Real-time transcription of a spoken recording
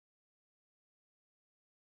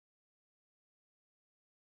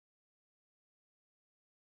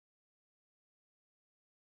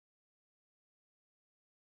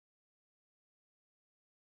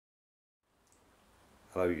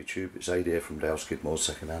Hello YouTube, it's Ade here from Dale Skidmore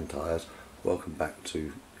Second Hand Tyres. Welcome back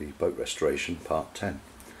to the boat restoration part 10.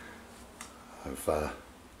 I've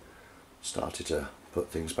started to put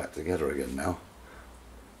things back together again now.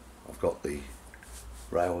 I've got the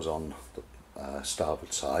rails on the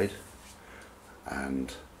starboard side,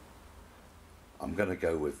 and I'm going to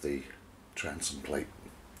go with the transom plate.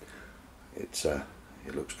 It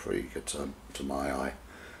looks pretty good to my eye,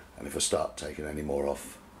 and if I start taking any more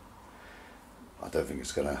off, I don't think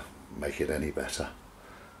it's going to make it any better.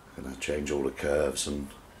 I'm going to change all the curves and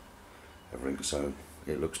everything, so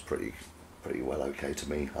it looks pretty well okay to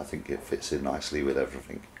me. I think it fits in nicely with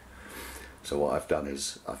everything. So what I've done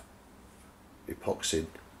is I've epoxied,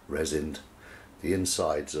 resined the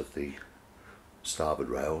insides of the starboard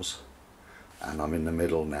rails, and I'm in the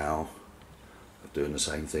middle now of doing the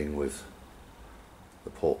same thing with the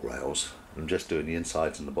port rails. I'm just doing the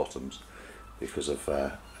insides and the bottoms because of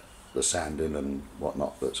the sanding and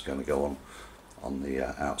whatnot that's going to go on the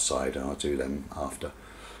outside, and I'll do them after.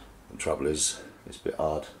 The trouble is, it's a bit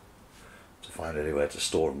hard to find anywhere to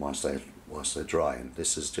store them whilst they're drying.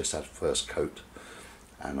 This has just had first coat,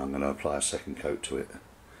 and I'm going to apply a second coat to it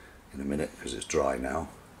in a minute because it's dry now,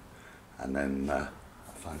 and then I'll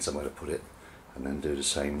find somewhere to put it and then do the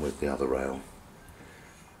same with the other rail.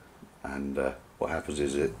 And what happens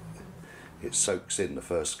is it soaks in. The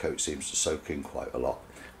first coat seems to soak in quite a lot,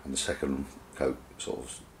 and the second coat sort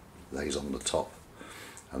of lays on the top,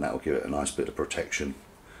 and that will give it a nice bit of protection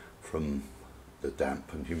from the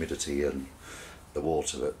damp and humidity and the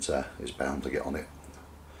water that is bound to get on it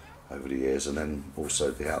over the years. And then also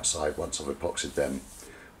the outside, once I've epoxied them,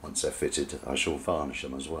 once they're fitted, I shall varnish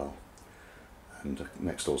them as well. And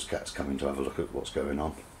next door's cat's coming to have a look at what's going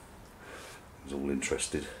on. He's all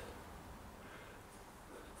interested.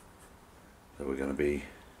 So we're going to be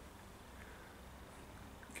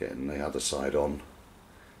getting the other side on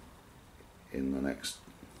in the next,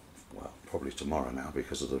 well, probably tomorrow now,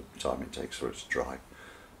 because of the time it takes for it to dry.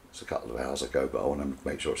 It's a couple of hours ago, but I want to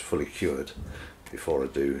make sure it's fully cured before I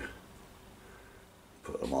do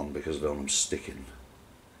put them on, because I don't want them sticking.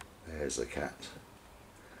 There's the cat.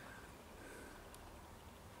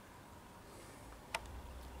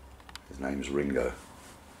 His name's Ringo.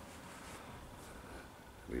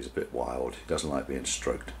 He's a bit wild. He doesn't like being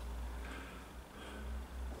stroked.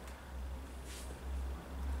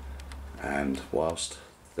 And whilst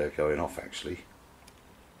they're going off, actually,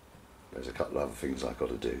 there's a couple of other things I've got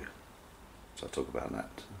to do. So I'll talk about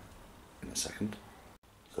that in a second.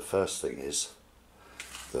 The first thing is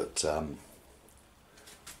that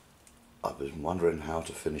I've been wondering how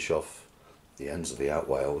to finish off the ends of the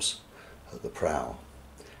outwales at the prow.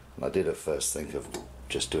 And I did at first think of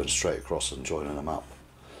just doing straight across and joining them up,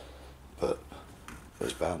 but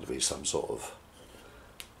there's bound to be some sort of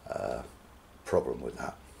problem with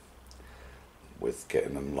that, with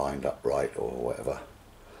getting them lined up right or whatever.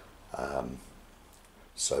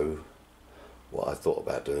 So what I thought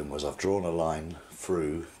about doing was, I've drawn a line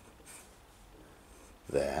through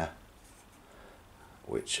there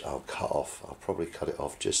which I'll cut off. I'll probably cut it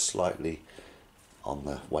off just slightly on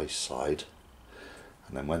the waist side,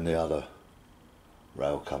 and then when the other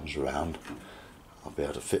rail comes around, I'll be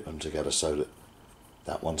able to fit them together so that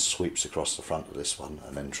that one sweeps across the front of this one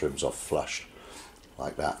and then trims off flush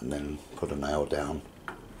like that, and then put a nail down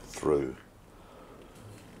through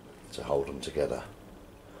to hold them together.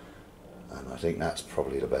 And I think that's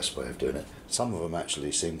probably the best way of doing it. Some of them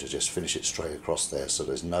actually seem to just finish it straight across there, so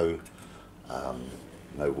there's no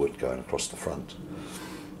wood going across the front.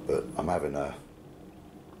 But I'm having a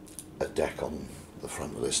deck on the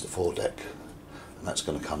front of this, the foredeck, and that's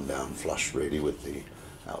going to come down flush really with the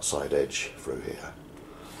outside edge through here.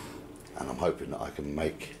 And I'm hoping that I can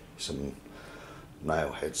make some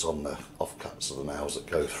nail heads on the offcuts of the nails that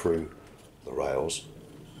go through the rails,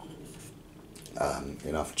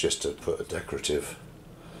 enough just to put a decorative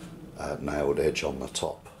nailed edge on the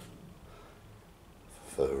top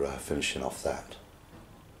for finishing off that.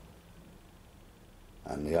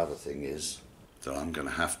 And the other thing is that I'm going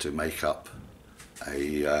to have to make up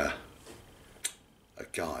a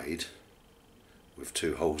guide with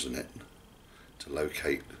 2 holes in it to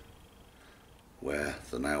locate where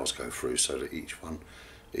the nails go through, so that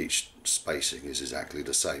each spacing is exactly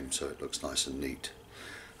the same, so it looks nice and neat.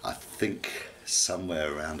 I think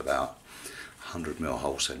somewhere around about 100mm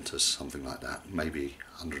hole centres, something like that, maybe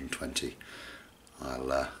 120.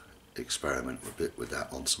 I'll experiment a bit with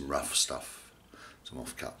that on some rough stuff, some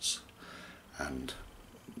offcuts, and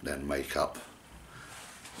then make up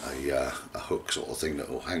a hook sort of thing that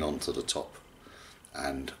will hang on to the top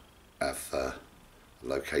and have a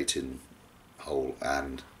locating hole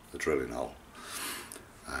and the drilling hole.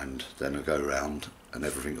 and then I'll go around and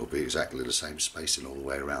everything will be exactly the same spacing all the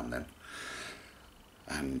way around then.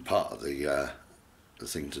 And part of the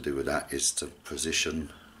thing to do with that is to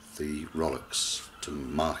position the rollocks to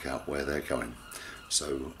mark out where they're going.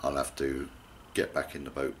 So I'll have to get back in the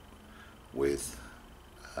boat with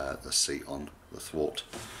the seat on the thwart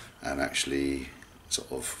and actually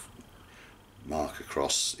sort of mark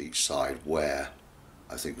across each side where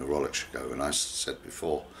I think the rollock should go. And I said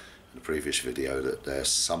before in the previous video that they're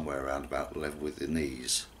somewhere around about level with the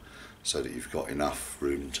knees, so that you've got enough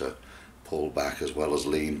room to pull back as well as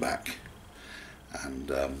lean back,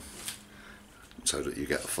 and so that you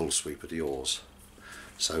get a full sweep of the oars.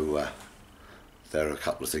 So there are a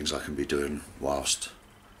couple of things I can be doing whilst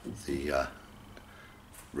the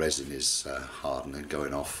resin is hardening,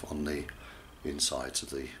 going off on the insides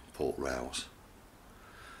of the port rails.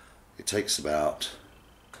 It takes about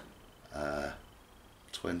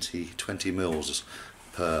 20 mils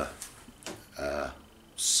per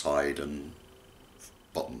side and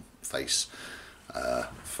bottom face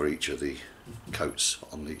for each of the coats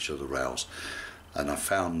on each of the rails, and I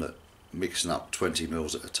found that mixing up 20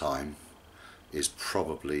 mils at a time is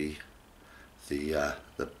probably a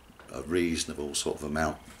reasonable sort of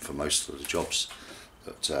amount for most of the jobs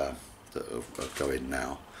that are going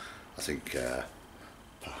now. I think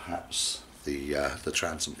perhaps the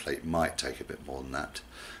transom plate might take a bit more than that,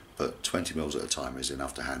 but 20 mils at a time is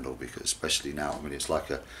enough to handle, because especially now, I mean,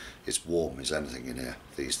 it's warm as anything in here.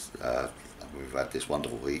 We've had this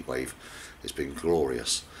wonderful heat wave, it's been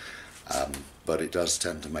glorious, but it does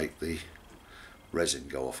tend to make the resin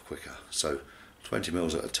go off quicker. So 20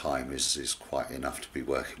 mils at a time is quite enough to be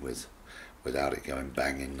working with without it going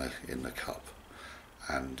bang in the cup.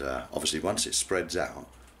 And obviously once it spreads out,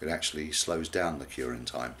 it actually slows down the curing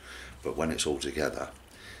time, but when it's all together,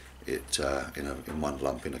 it in one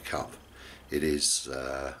lump in a cup, it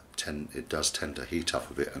does tend to heat up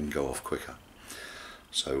a bit and go off quicker.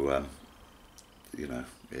 So you know,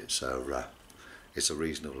 it's a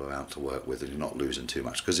reasonable amount to work with, and you're not losing too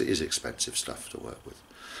much, because it is expensive stuff to work with.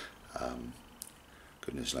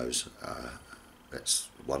 Goodness knows, that's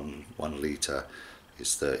one litre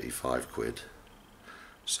is 35 quid.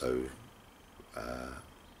 So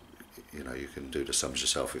you know, you can do the sums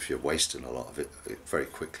yourself. If you're wasting a lot of it, very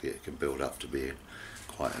quickly it can build up to being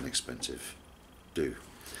quite an expensive do.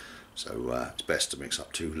 So it's best to mix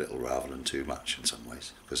up too little rather than too much in some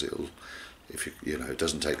ways, because you know, it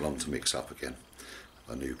doesn't take long to mix up again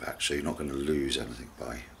a new batch, so you're not going to lose anything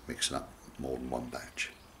by mixing up more than one batch.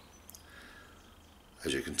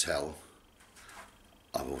 As you can tell,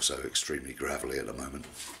 I'm also extremely gravelly at the moment.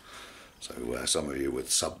 So some of you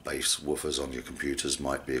with sub-bass woofers on your computers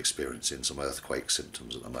might be experiencing some earthquake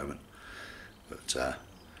symptoms at the moment. But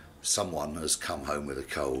someone has come home with a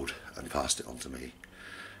cold and passed it on to me,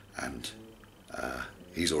 and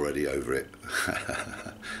he's already over it,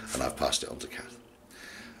 and I've passed it on to Kath.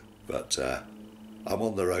 But I'm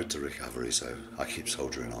on the road to recovery, so I keep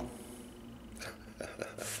soldiering on.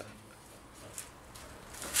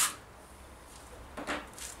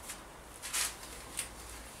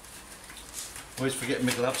 Always forgetting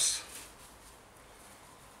my gloves.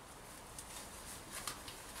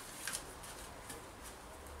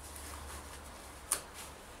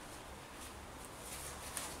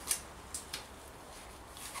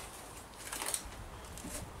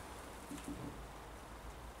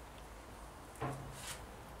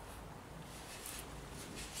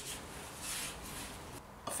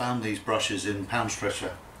 I found these brushes in Pound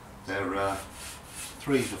Stretcher. They're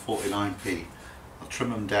 3 to 49p. I'll trim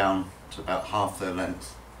them down to about half their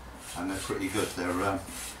length, and they're pretty good. They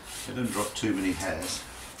don't drop too many hairs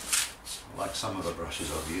like some of the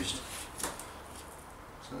brushes I've used,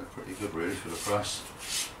 so they're pretty good really for the price.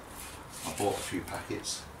 I bought a few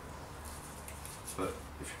packets, but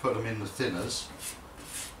if you put them in the thinners,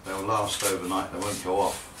 they'll last overnight, they won't go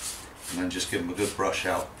off, and then just give them a good brush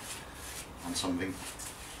out on something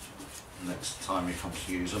the next time you come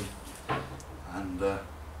to use them, and they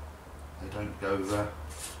don't go to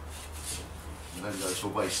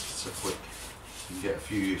waste so quick. You can get a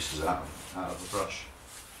few uses out of the brush.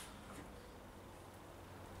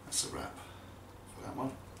 That's the wrap for that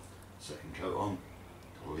one. Second coat on.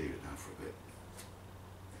 I'll leave it now for a bit.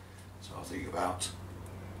 So I'll think about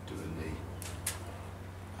doing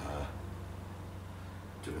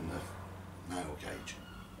the nail gauge.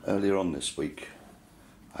 Earlier on this week,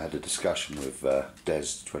 I had a discussion with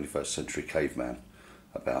Des, 21st Century Caveman,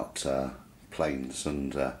 about planes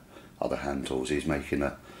and other hand tools. He's making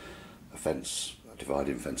a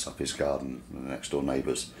dividing fence up his garden and the next door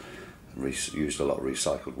neighbours, and used a lot of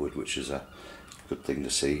recycled wood, which is a good thing to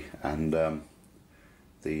see. And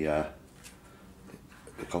the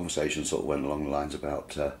conversation sort of went along the lines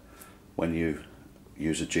about when you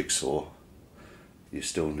use a jigsaw, you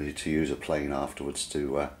still need to use a plane afterwards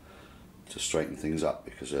to straighten things up,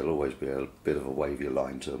 because there'll always be a bit of a wavy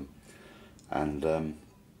line to them. And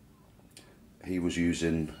he was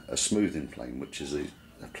using a smoothing plane, which is a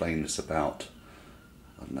plane that's about,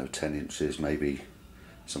 I don't know, 10 inches, maybe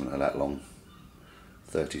something like that long,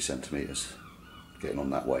 30 centimetres, getting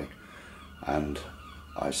on that way. And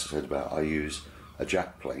I said I use a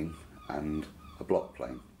jack plane and a block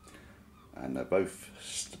plane, and they're both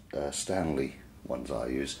Stanley ones I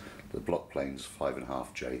use. The block plane's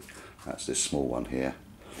 5.5J, that's this small one here,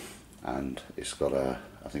 and it's got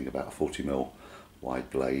I think about a 40mm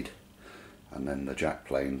wide blade. And then the jack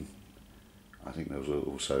plane, I think there was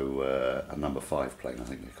also a number 5 plane, I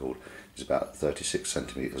think they're called. It's about 36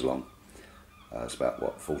 centimetres long. It's about,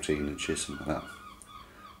 what, 14 inches, something like that.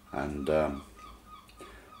 And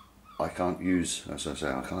I can't use, as I say,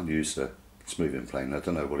 I can't use the smoothing plane. I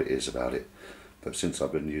don't know what it is about it, but since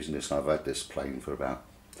I've been using this, and I've had this plane for about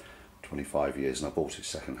 25 years, and I bought it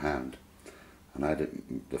second hand, and I had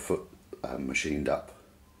it, the foot machined up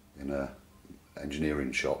in a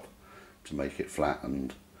engineering shop to make it flat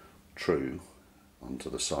and true onto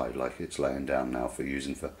the side, like it's laying down now for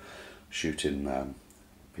using for shooting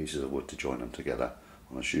pieces of wood to join them together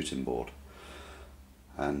on a shooting board.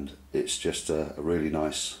 And it's just a really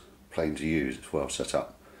nice plane to use. It's well set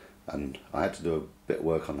up, and I had to do a bit of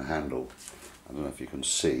work on the handle. I don't know if you can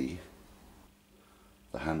see,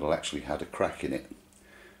 the handle actually had a crack in it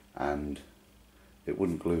and it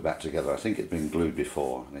wouldn't glue back together. I think it'd been glued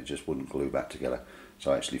before and it just wouldn't glue back together.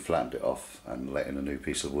 So I actually flattened it off and let in a new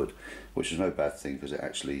piece of wood, which is no bad thing because it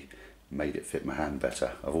actually made it fit my hand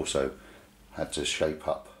better. I've also had to shape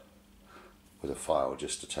up with a file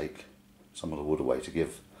just to take some of the wood away to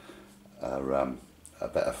give a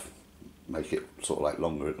better, make it sort of like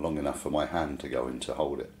long enough for my hand to go in to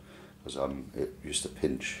hold it, because it used to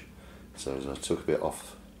pinch. So as I took a bit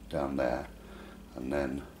off down there and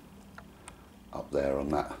then up there on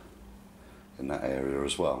that, in that area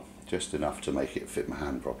as well, just enough to make it fit my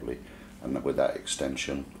hand properly, and with that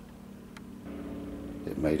extension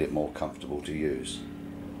it made it more comfortable to use.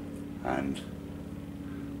 And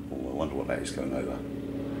I wonder what that is going over.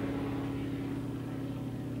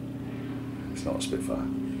 It's not a Spitfire.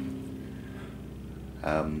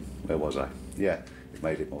 Where was I? Yeah, it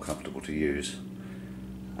made it more comfortable to use,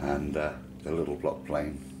 and the little block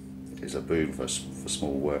plane is a boon for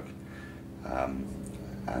small work,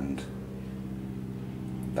 and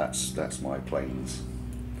that's my planes.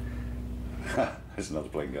 There's another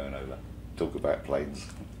plane going over. Talk about planes,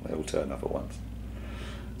 they all turn up at once.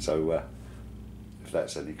 So if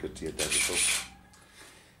that's any good to your digital,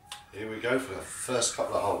 here we go for the first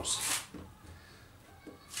couple of holes.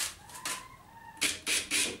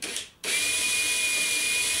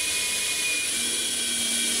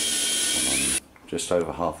 Just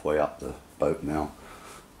over halfway up the boat now,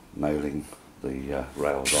 nailing the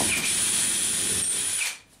rails on.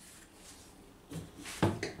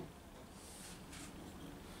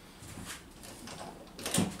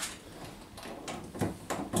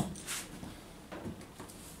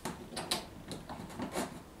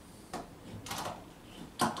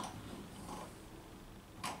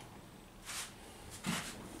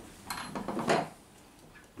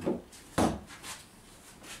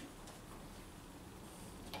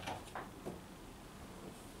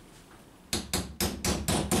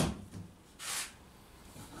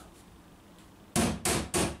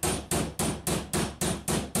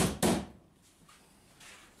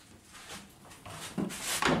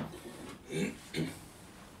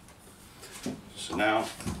 So now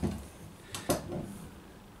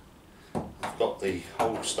I've got the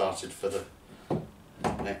hole started for the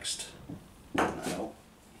next nail.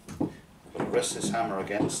 I've got to rest this hammer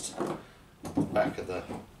against the back of the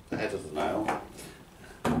head of the nail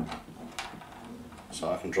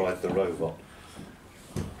so I can drive the robot.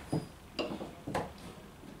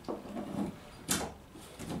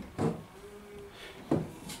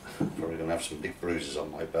 Probably going to have some big bruises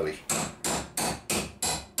on my belly.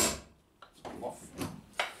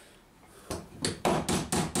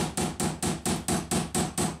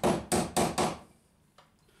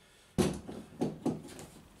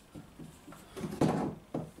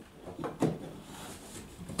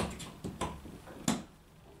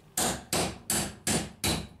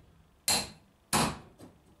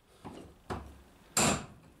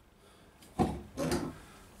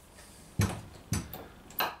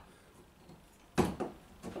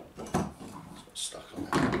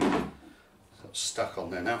 Stuck on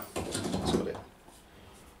there now. That's got it.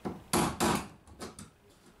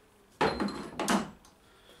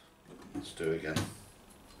 Let's do it again.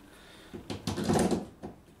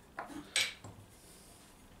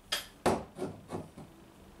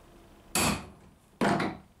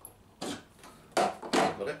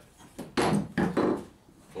 Got it.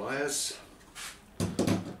 Pliers.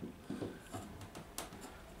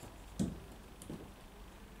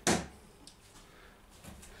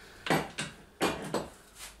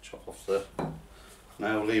 Chop off the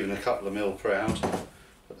nail, leaving a couple of mil proud.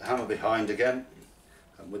 Put the hammer behind again,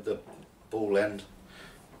 and with the ball end,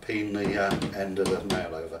 peen the end of the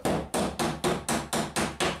nail over.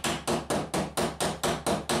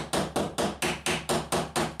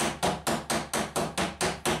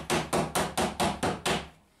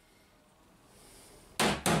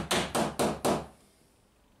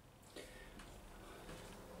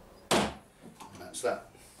 That's that.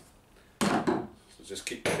 So just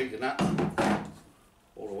keep repeating that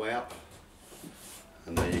all the way up,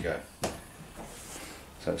 and there you go.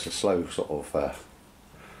 So it's a slow sort of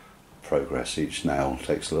progress. Each nail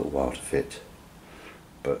takes a little while to fit,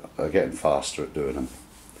 but I'm getting faster at doing them.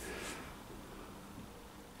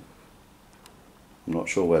 I'm not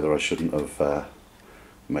sure whether I shouldn't have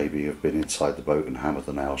maybe have been inside the boat and hammered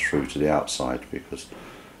the nails through to the outside, because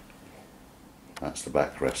that's the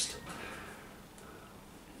backrest.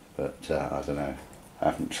 But I don't know, I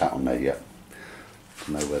haven't sat on there yet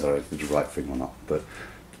to know whether I did the right thing or not. But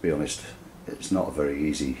to be honest, it's not a very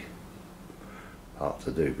easy part to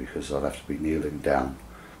do, because I'd have to be kneeling down,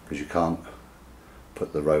 because you can't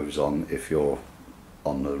put the roves on if you're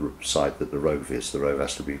on the side that the rove is. The rove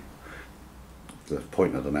has to be, the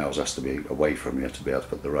point of the nails has to be away from you to be able to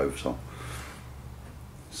put the roves on.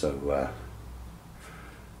 So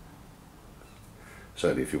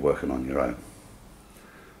certainly if you're working on your own.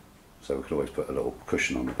 So we could always put a little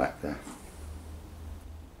cushion on the back there.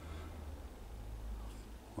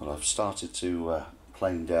 Well, I've started to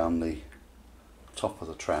plane down the top of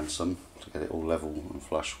the transom to get it all level and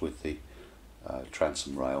flush with the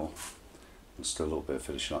transom rail. There's still a little bit of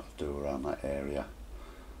finishing up to do around that area.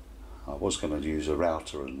 I was going to use a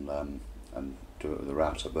router and do it with a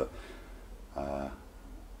router, but I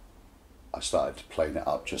started to plane it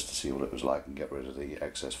up just to see what it was like and get rid of the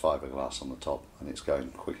excess fiberglass on the top, and it's going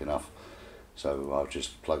quick enough. So I'll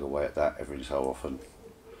just plug away at that every so often,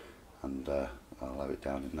 and I'll have it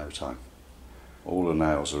down in no time. All the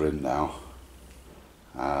nails are in now,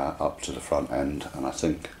 up to the front end, and I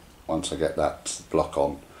think once I get that block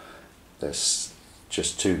on, there's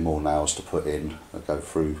just 2 more nails to put in that go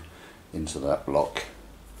through into that block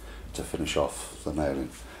to finish off the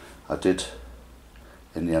nailing. I did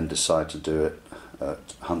in the end decide to do it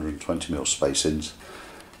at 120mm spacings,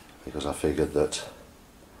 because I figured that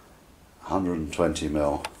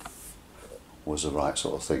 120mm was the right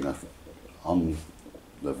sort of thing. On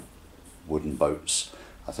the wooden boats,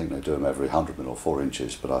 I think they do them every 100mm or 4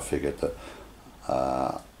 inches, but I figured that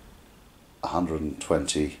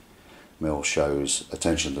 120mm shows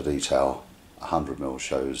attention to detail, 100mm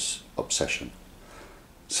shows obsession.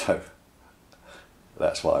 So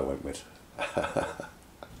that's what I went with.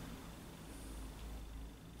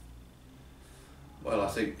 Well, I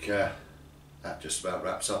think that just about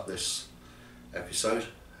wraps up this episode.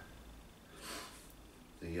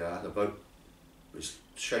 The boat is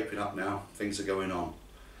shaping up now, things are going on,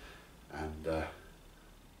 and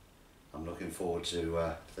I'm looking forward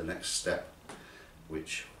to the next step,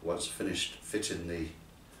 which once finished fitting the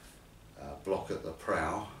block at the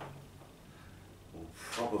prow, will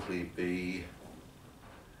probably be,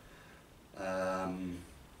 I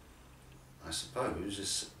suppose,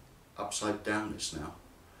 it's upside down this now.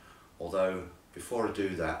 Although before I do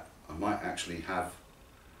that, I might actually have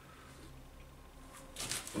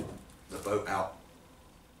the boat out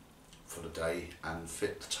for the day and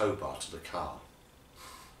fit the tow bar to the car.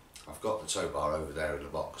 I've got the tow bar over there in the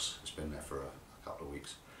box. It's been there for a couple of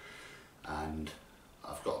weeks, and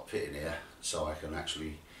I've got a pit in here so I can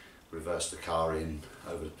actually reverse the car in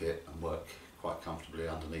over the pit and work quite comfortably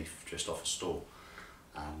underneath, just off a stall,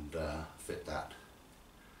 and fit that,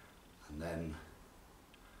 and then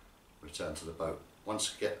return to the boat.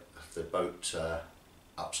 Once I get the boat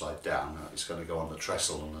upside down, it's going to go on the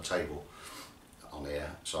trestle on the table on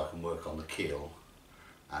here, so I can work on the keel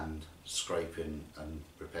and scraping and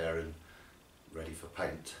preparing, ready for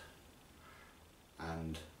paint.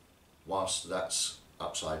 And whilst that's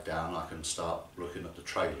upside down, I can start looking at the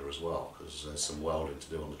trailer as well, because there's some welding to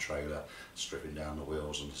do on the trailer, stripping down the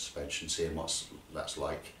wheels and the suspension, seeing what that's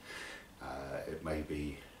like. It may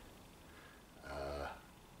be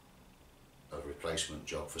a replacement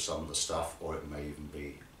job for some of the stuff, or it may even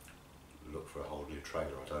be look for a whole new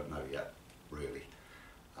trailer. I don't know yet, really.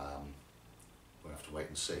 We'll have to wait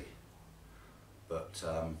and see. But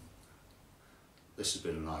this has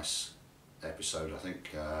been a nice episode. I think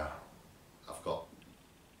I've got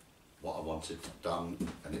what I wanted done,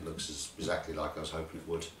 and it looks exactly like I was hoping it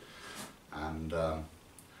would. And the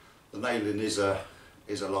nailing is a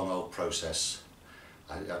long old process.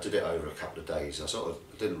 I did it over a couple of days. I sort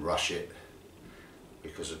of didn't rush it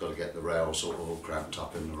because I've got to get the rails sort of all cramped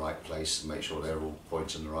up in the right place and make sure they're all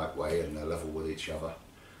pointing the right way and they're level with each other.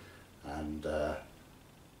 And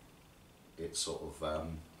it sort of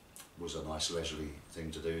was a nice leisurely thing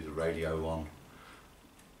to do. The radio on,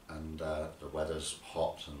 and the weather's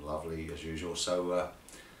hot and lovely as usual, so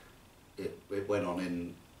it went on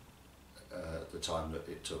in the time that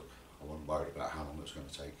it took. I wasn't worried about how long it was going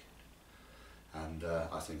to take, and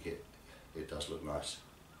I think it does look nice.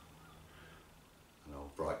 An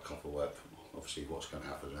old bright copper work. Obviously what's going to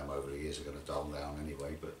happen to them over the years are going to dull down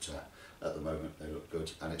anyway, but at the moment they look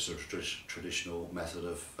good, and it's a traditional method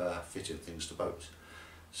of fitting things to boats.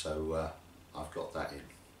 So I've got that in.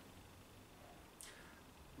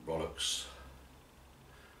 Bollocks.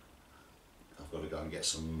 I've got to go and get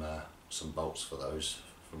some bolts for those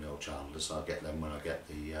from the old chandlers. I'll get them when I get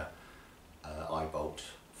the eye bolt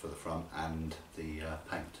for the front and the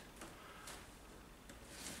paint.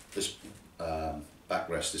 This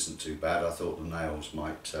backrest isn't too bad. I thought the nails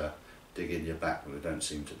might dig in your back, but they don't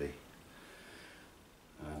seem to be.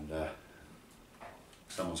 And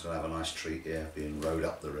someone's going to have a nice treat here, being rowed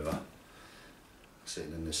up the river,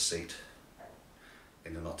 sitting in this seat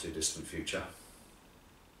in the not too distant future.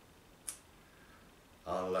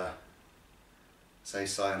 I'll say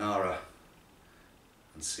sayonara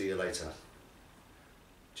and see you later.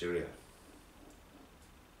 Cheerio.